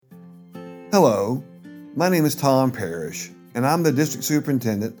Hello, my name is Tom Parrish, and I'm the District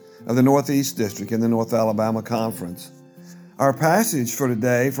Superintendent of the Northeast District in the North Alabama Conference. Our passage for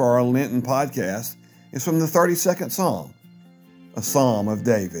today for our Lenten podcast is from the 32nd Psalm, a psalm of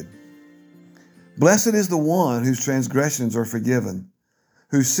David. Blessed is the one whose transgressions are forgiven,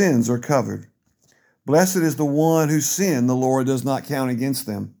 whose sins are covered. Blessed is the one whose sin the Lord does not count against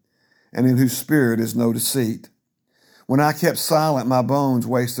them, and in whose spirit is no deceit. When I kept silent, my bones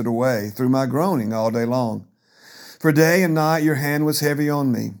wasted away through my groaning all day long. For day and night your hand was heavy on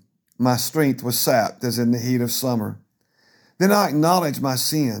me. My strength was sapped as in the heat of summer. Then I acknowledged my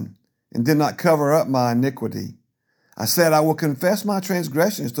sin and did not cover up my iniquity. I said, I will confess my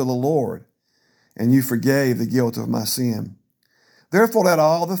transgressions to the Lord, and you forgave the guilt of my sin. Therefore let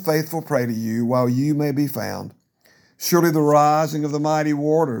all the faithful pray to you while you may be found. Surely the rising of the mighty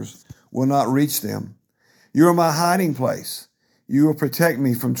waters will not reach them. You are my hiding place. You will protect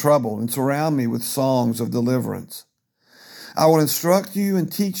me from trouble and surround me with songs of deliverance. I will instruct you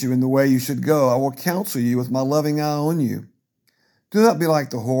and teach you in the way you should go. I will counsel you with my loving eye on you. Do not be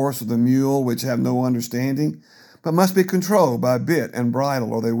like the horse or the mule, which have no understanding, but must be controlled by bit and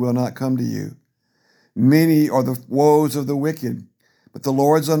bridle, or they will not come to you. Many are the woes of the wicked, but the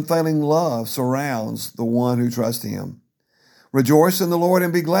Lord's unfailing love surrounds the one who trusts him. Rejoice in the Lord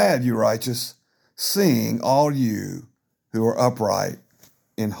and be glad, you righteous. Sing, all you who are upright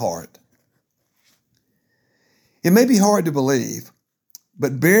in heart. It may be hard to believe,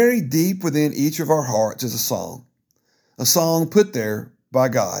 but buried deep within each of our hearts is a song put there by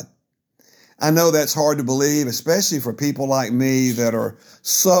God. I know that's hard to believe, especially for people like me that are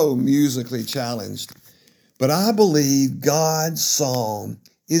so musically challenged. But I believe God's song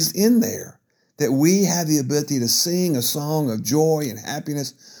is in there, that we have the ability to sing a song of joy and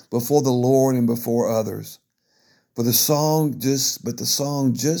happiness before the Lord and before others. But the song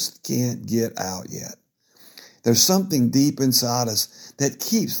just can't get out yet. There's something deep inside us that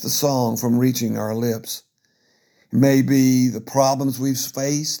keeps the song from reaching our lips. It may be the problems we've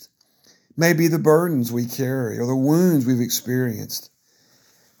faced, maybe the burdens we carry, or the wounds we've experienced,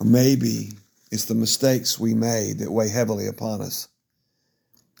 or maybe it's the mistakes we made that weigh heavily upon us.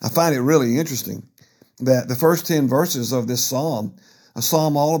 I find it really interesting that the first 10 verses of this psalm, a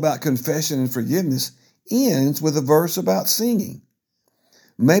psalm all about confession and forgiveness, ends with a verse about singing.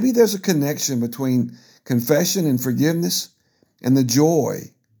 Maybe there's a connection between confession and forgiveness and the joy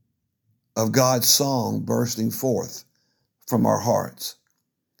of God's song bursting forth from our hearts.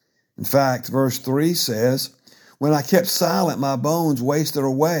 In fact, verse 3 says, when I kept silent, my bones wasted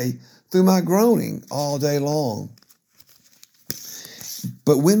away through my groaning all day long.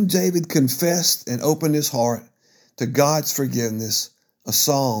 But when David confessed and opened his heart to God's forgiveness, a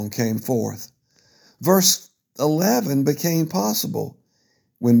song came forth. Verse 11 became possible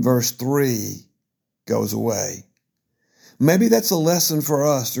when verse 3 goes away. Maybe that's a lesson for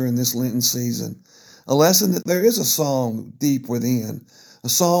us during this Lenten season, a lesson that there is a song deep within, a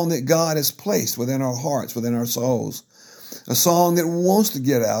song that God has placed within our hearts, within our souls, a song that wants to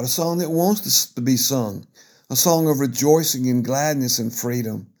get out, a song that wants to be sung, a song of rejoicing and gladness and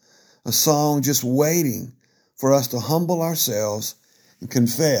freedom, a song just waiting for us to humble ourselves and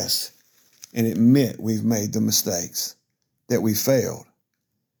confess and admit we've made the mistakes, that we failed,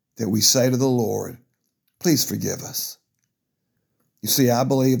 that we say to the Lord, please forgive us. You see, I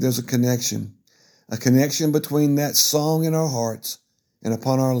believe there's a connection between that song in our hearts and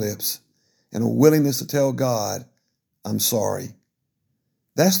upon our lips and a willingness to tell God, I'm sorry.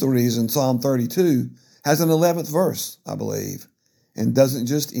 That's the reason Psalm 32 has an 11th verse, I believe, and doesn't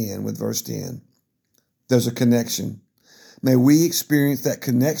just end with verse 10. There's a connection. May we experience that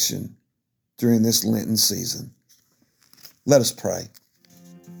connection during this Lenten season. Let us pray.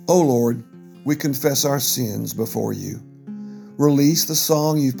 O Lord, we confess our sins before you. Release the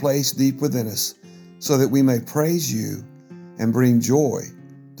song you've placed deep within us so that we may praise you and bring joy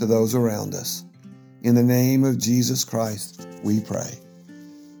to those around us. In the name of Jesus Christ, we pray.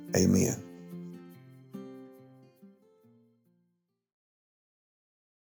 Amen.